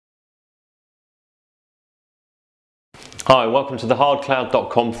Hi, welcome to the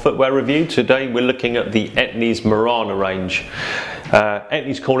hardcloud.com footwear review. Today we're looking at the Etnies Marana range.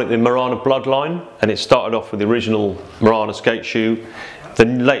 Etnies call it the Marana Bloodline, and it started off with the original Marana skate shoe. The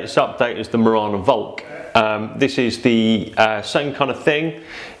latest update is the Marana Vulc. This is the same kind of thing.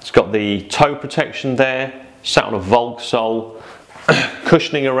 It's got the toe protection there, sat on a Vulc sole,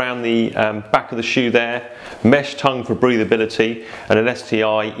 cushioning around the back of the shoe there, mesh tongue for breathability, and an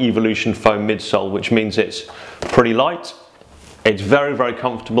STI Evolution foam midsole, which means it's pretty light. It's very, very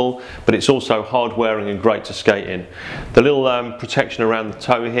comfortable, but it's also hard wearing and great to skate in. The little protection around the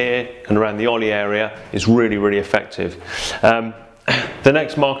toe here and around the ollie area is really, really effective. The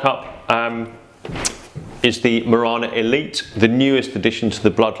next markup is the Marana Elite, the newest addition to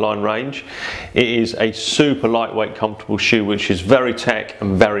the Bloodline range. It is a super lightweight, comfortable shoe which is very tech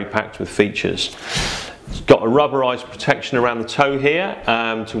and very packed with features. It's got a rubberized protection around the toe here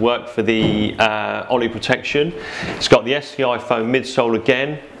to work for the ollie protection. It's got the STI foam midsole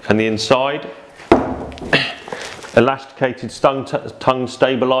again, and the inside elasticated tongue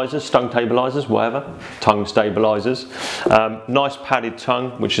stabilizers, nice padded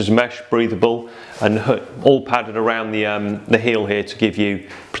tongue, which is mesh, breathable, and all padded around the heel here to give you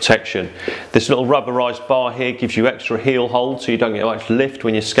protection. This little rubberized bar here gives you extra heel hold, so you don't get much lift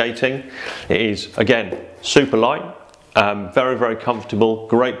when you're skating. It is, again, super light, very, very comfortable,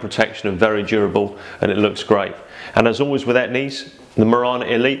 great protection and very durable, and it looks great. And as always with Etnies, the Marana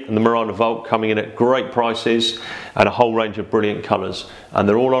Elite and the Marana Vulc coming in at great prices and a whole range of brilliant colours. And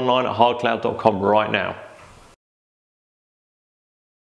they're all online at hardcloud.com right now.